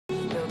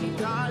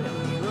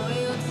calling me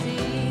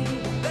royalty.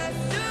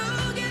 Best to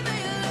give me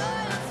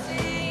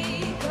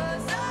loyalty,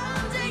 'cause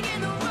I'm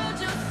taking the world,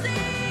 you'll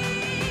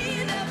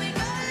see. They'll be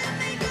calling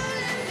me,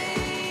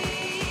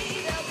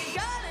 they'll be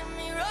calling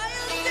me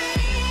royalty.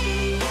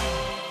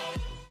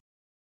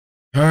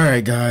 All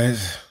right,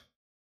 guys.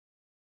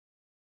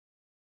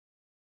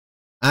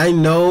 I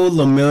know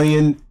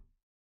Lemillion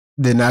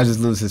did not just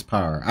lose his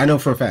power. I know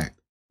for a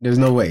fact. There's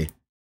no way.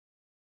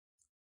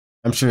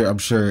 I'm sure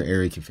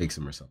Ari can fix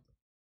him or something.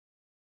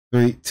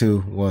 3,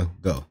 2, 1,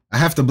 go. I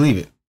have to believe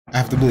it. I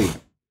have to believe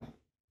it.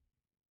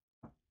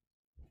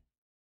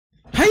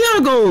 How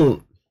y'all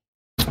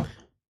gonna...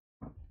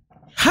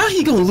 How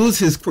he gonna lose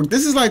his quirk?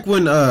 This is like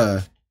when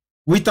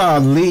we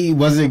thought Lee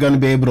wasn't gonna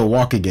be able to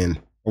walk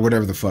again. Or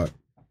whatever the fuck.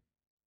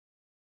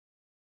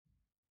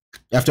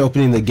 After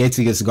opening the gates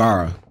against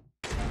Gaara.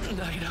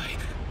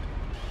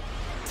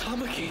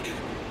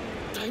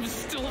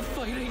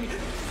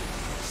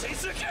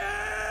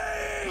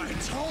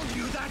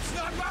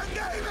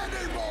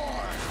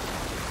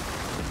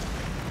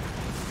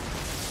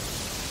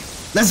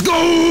 Let's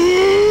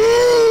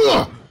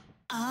go!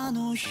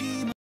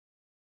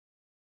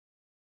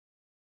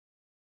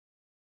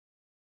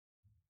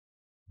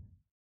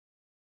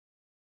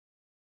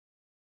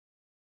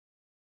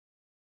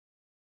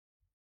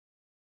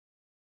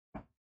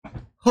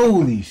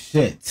 Holy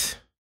shit.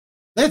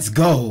 Let's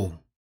go.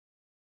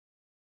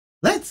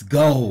 Let's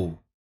go.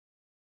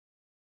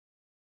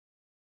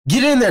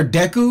 Get in there,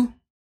 Deku.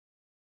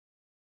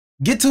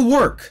 Get to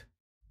work.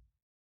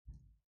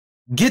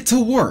 Get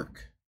to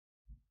work.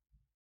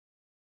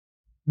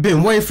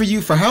 Been waiting for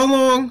you for how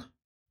long?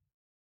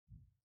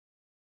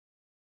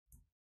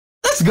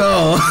 Let's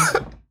go.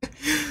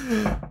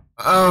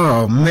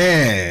 Oh,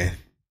 man.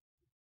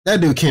 That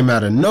dude came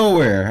out of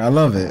nowhere. I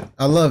love it.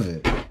 I love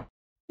it.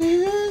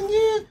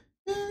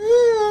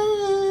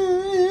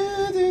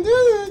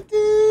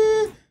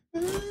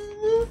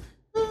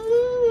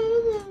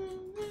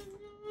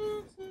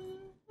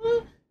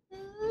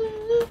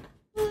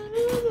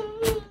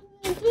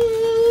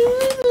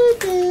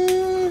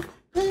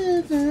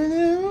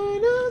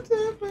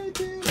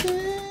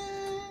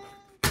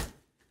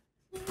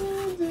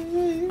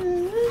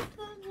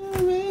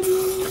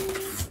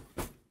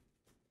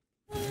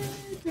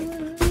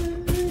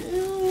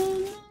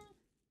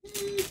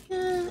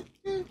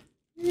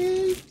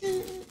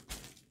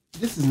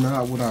 This is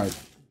not what I...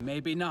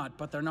 Maybe not,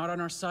 but they're not on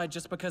our side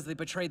just because they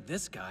betrayed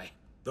this guy.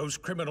 Those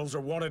criminals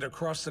are wanted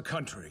across the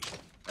country.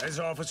 As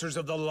officers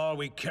of the law,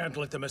 we can't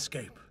let them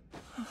escape.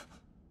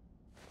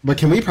 But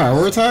can we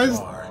prioritize?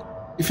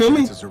 You feel me?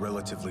 Chances are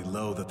relatively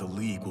low that the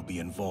League will be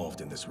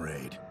involved in this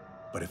raid.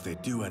 But if they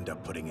do end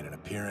up putting in an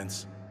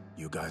appearance,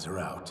 you guys are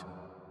out.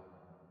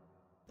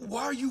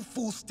 Why are you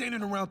fools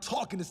standing around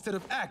talking instead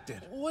of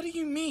acting? What do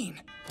you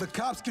mean? The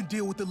cops can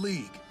deal with the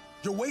League.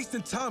 You're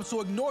wasting time, so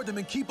ignore them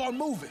and keep on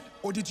moving.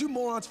 Or did you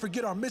morons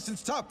forget our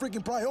mission's top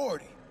freaking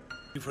priority?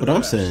 What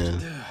I'm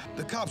saying.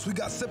 The cops we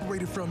got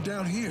separated from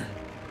down here.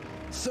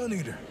 Sun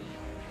Eater,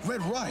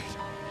 Red Right,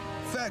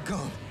 Fat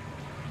Gum,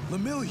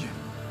 Lemillion.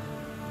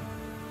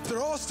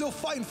 They're all still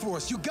fighting for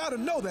us. You gotta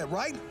know that,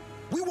 right?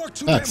 We worked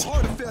too damn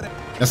hard to fail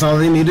that. That's all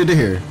they needed to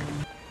hear.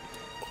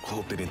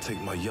 Hope they didn't take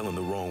my yelling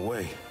the wrong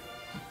way.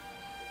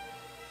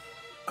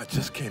 I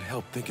just can't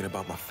help thinking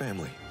about my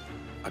family.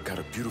 I got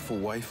a beautiful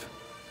wife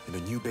and a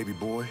new baby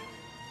boy.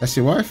 That's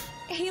your wife?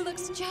 He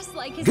looks just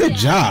like his Good dad.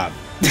 job.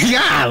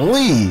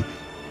 Golly.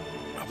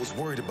 I was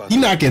worried about You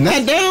knocking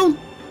that down?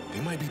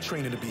 They might be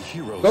training to be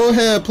heroes. Go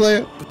ahead,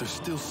 player. But they're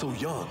still so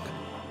young.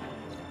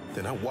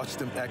 Then I watched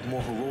them act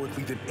more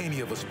heroically than any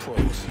of us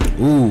pros.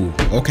 Ooh,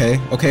 okay,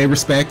 okay,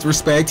 respect.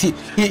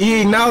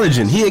 He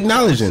acknowledging. He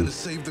acknowledging. To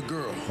save the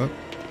girl. Huh?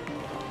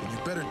 You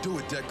better do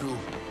it, Deku.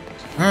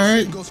 All right.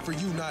 It goes for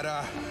you, not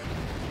I.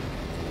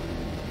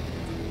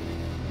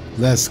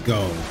 Let's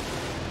go.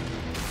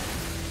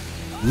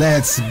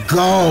 Let's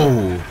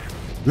go.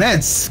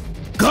 Let's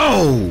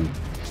go.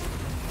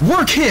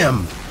 Work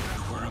him.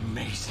 You were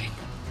amazing.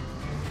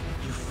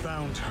 You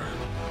found her,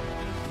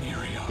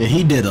 Miriam. And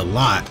he did a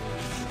lot.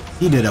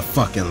 He did a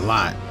fucking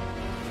lot.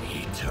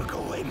 He took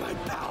away my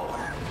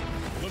power.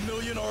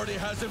 Lemillion already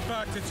has it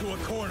backed into a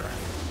corner.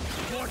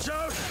 Watch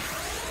out!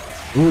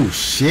 Ooh,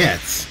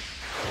 shit.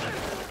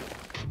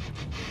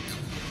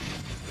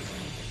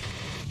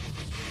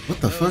 What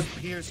the fuck?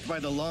 Pierced by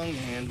the long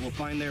hand will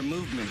find their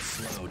movement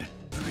slowed.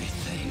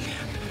 Everything.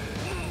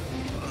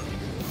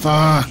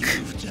 Fuck.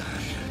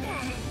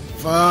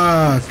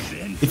 Fuck.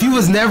 If he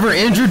was never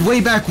injured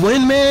way back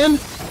when, man?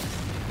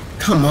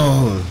 Come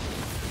on.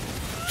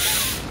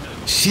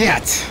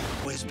 Shit.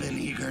 Always been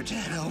eager to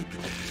help,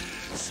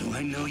 so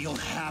I know you'll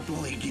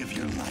happily give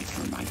your life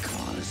for my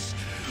cause.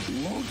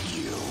 Won't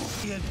you?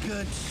 Be a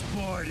good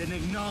sport and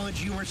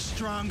acknowledge you are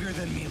stronger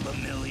than me,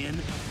 Lemillion.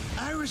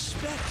 I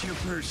respect your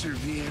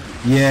perseverance.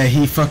 Yeah,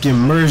 he fucking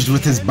merged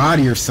with his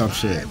body or some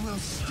shit. I will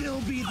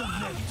still be the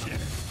victor.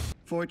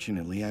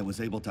 Fortunately, I was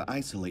able to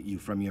isolate you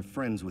from your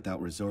friends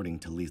without resorting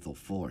to lethal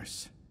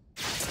force.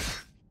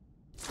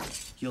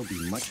 You'll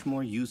be much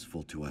more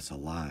useful to us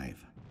alive.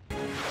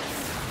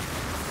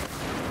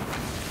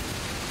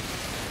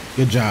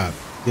 Good job.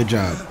 Good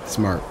job.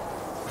 Smart.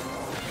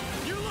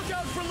 You look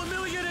out for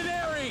Lemillion and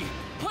Airy!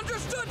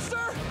 Understood,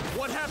 sir?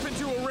 What happened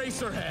to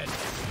Eraserhead?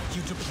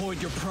 You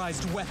deployed your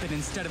prized weapon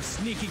instead of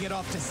sneaking it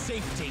off to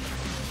safety.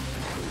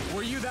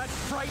 Were you that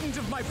frightened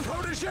of my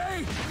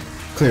protege?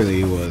 Clearly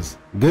he was.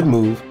 Good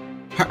move.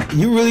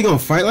 You really gonna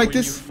fight like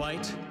this? When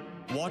you fight,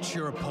 watch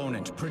your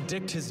opponent.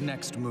 Predict his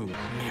next move.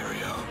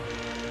 Mirio,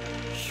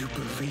 you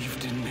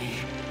believed in me.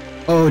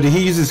 Oh, did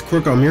he use his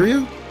quirk on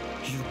Mirio?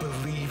 You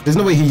believed. There's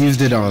no way he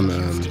used it on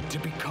Used it to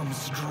become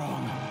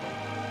strong.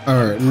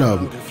 or no.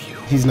 Proud of you.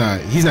 He's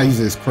not using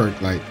his quirk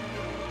like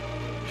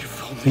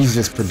If only he's I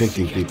just could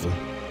predicting see it. people,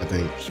 I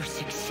think. Your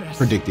success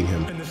Predicting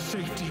him. and the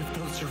safety of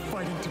those you're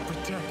fighting to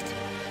protect.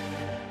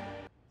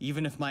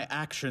 Even if my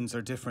actions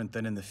are different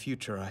than in the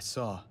future I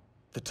saw,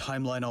 the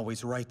timeline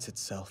always writes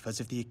itself as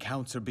if the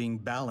accounts are being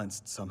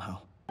balanced somehow.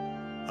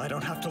 I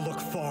don't have to look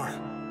far.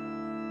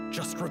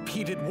 Just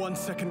repeated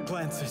 1-second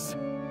glances.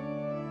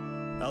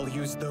 I'll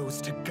use those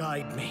to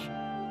guide me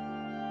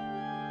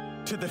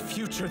to the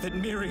future that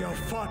Mirio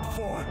fought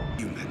for.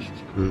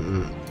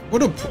 Human.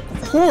 What a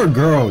poor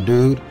girl,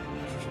 dude.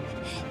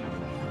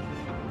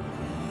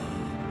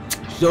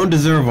 She don't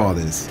deserve all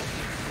this.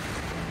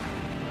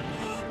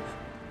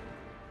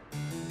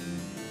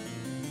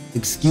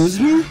 Excuse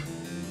me?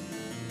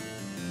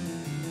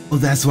 Oh,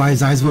 that's why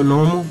his eyes went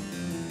normal?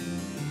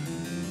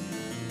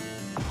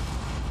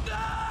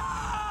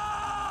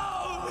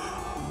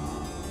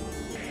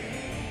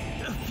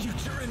 A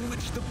future in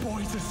which the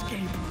boys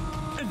escape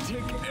and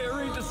take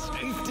Airy to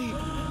safety.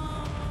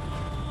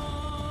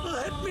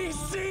 Let me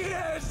see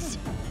it!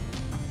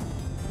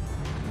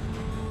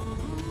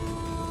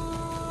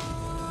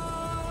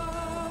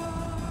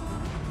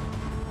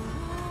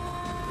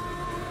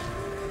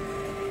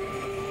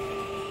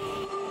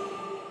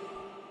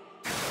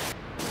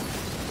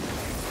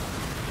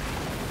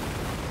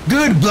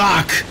 Good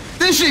block!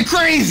 This shit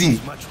crazy!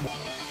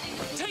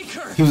 Take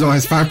her! He was on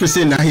his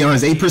 5%, now he on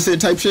his 8%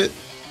 type shit?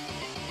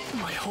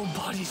 My whole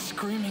body's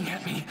screaming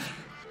at me,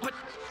 but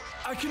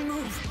I can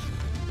move.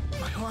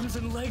 My arms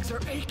and legs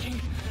are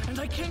aching, and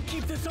I can't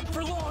keep this up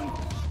for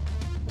long.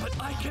 But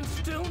I can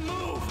still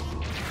move.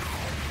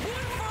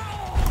 One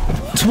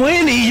for all!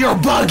 20? You're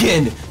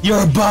bugging!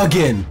 You're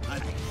bugging!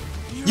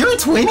 You're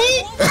 20?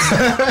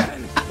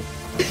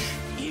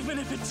 Even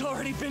if it's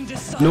already been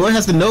decided. No one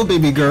has to know,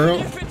 baby girl.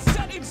 If it's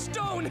set in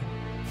stone,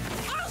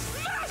 I'll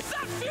smash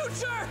that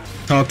future!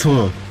 Talk to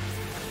him.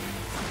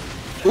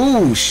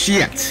 Ooh,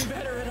 shit. Getting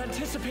better at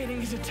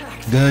anticipating his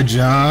attacks. Good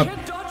job.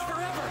 Can't dodge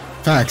forever.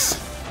 Facts.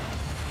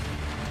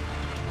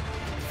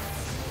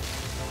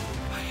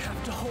 I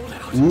have to hold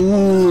out.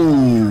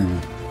 Ooh.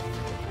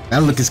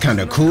 That look is kind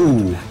of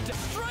cool.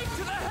 Straight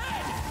to the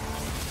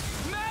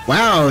head!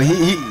 Wow,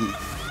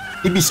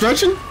 he be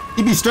stretching?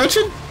 He be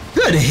stretching?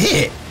 Good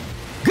hit.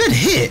 Good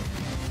hit.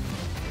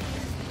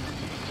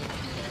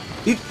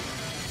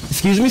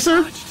 Excuse me,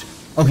 sir?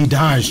 Oh, he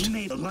dodged.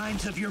 The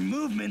lines of your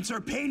movements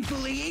are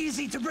painfully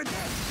easy to predict.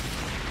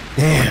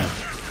 Damn.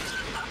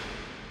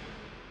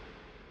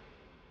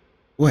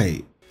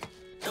 Wait.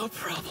 No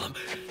problem.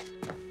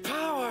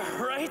 Power,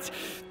 right?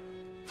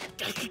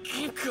 I can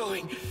keep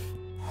going.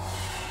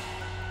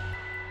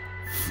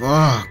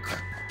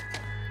 Fuck.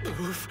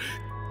 Move.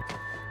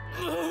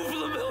 Move,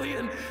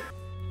 Lemillion.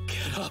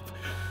 Get up.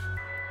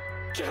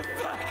 Get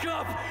back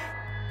up.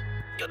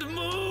 Gotta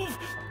move.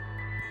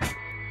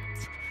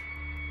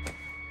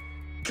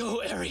 Go,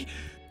 Airy.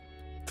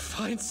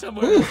 Find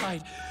somewhere to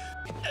hide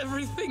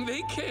everything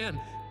they can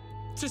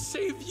to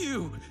save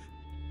you.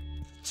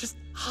 Just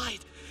hide.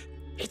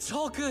 It's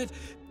all good.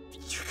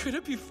 You're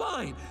gonna be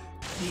fine.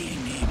 Being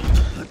able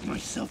to put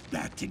myself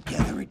back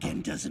together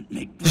again doesn't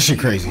make This shit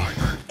crazy.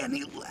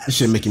 any less. This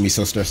shit making me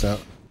so stressed out.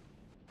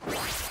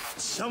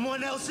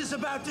 Someone else is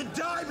about to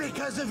die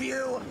because of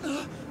you.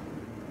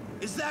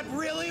 Is that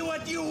really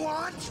what you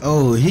want?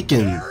 Oh, he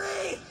can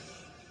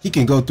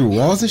Airy? go through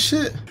walls and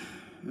shit?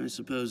 I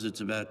suppose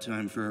it's about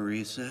time for a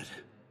reset.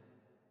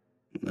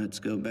 Let's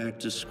go back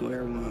to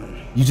square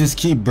one. You just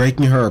keep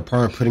breaking her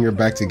apart and putting her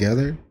back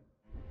together?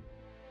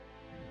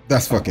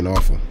 That's fucking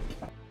awful.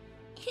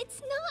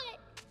 It's not.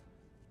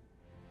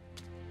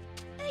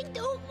 I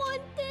don't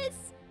want this.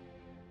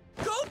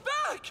 Go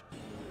back!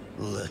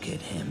 Look at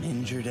him,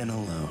 injured and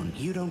alone.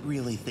 You don't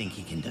really think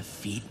he can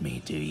defeat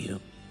me, do you?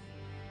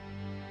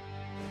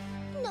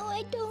 No,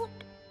 I don't.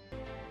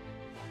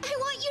 I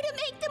want you to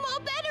make them all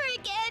better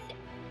again.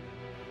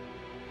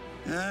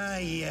 Ah,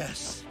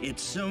 yes.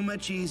 It's so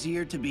much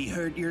easier to be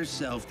hurt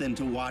yourself than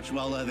to watch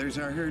while others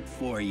are hurt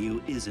for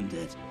you, isn't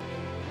it?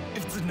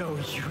 It's no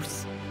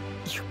use.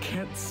 You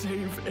can't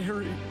save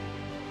Airy.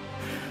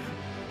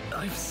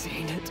 I've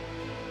seen it.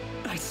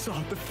 I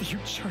saw the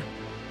future.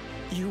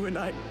 You and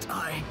I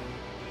die.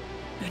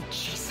 And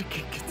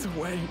Jessica gets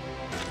away.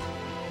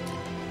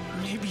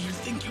 Maybe you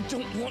think you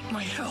don't want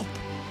my help.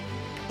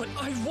 But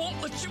I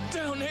won't let you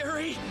down,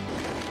 Airy.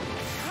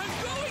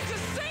 I'm going to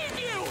save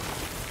you!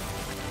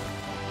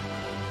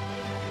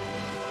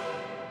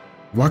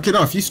 Walk it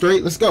off. You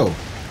straight. Let's go.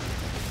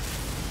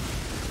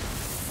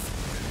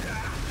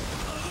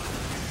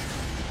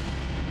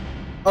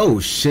 Oh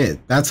shit,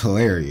 that's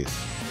hilarious.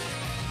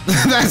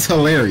 That's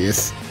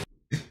hilarious.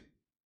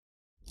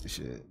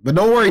 Shit. But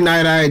don't worry,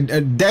 Night Eye.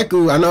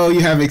 Deku, I know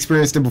you have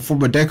experienced it before,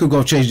 but Deku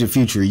gonna change the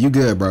future. You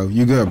good, bro.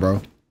 You good,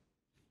 bro.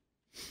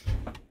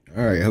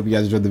 Alright, hope you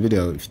guys enjoyed the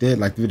video. If you did,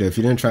 like the video. If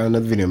you didn't, try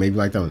another video. Maybe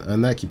like that one. Other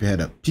than that, keep your head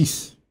up.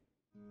 Peace.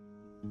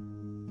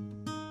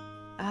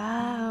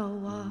 I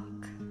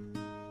walk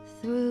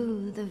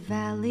through the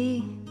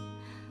valley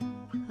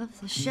of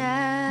the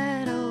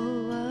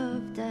shadow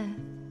of death,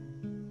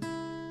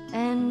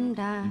 and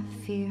I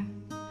fear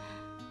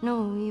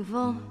no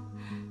evil,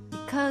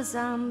 because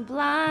I'm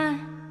blind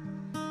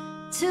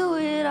to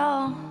it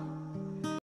all.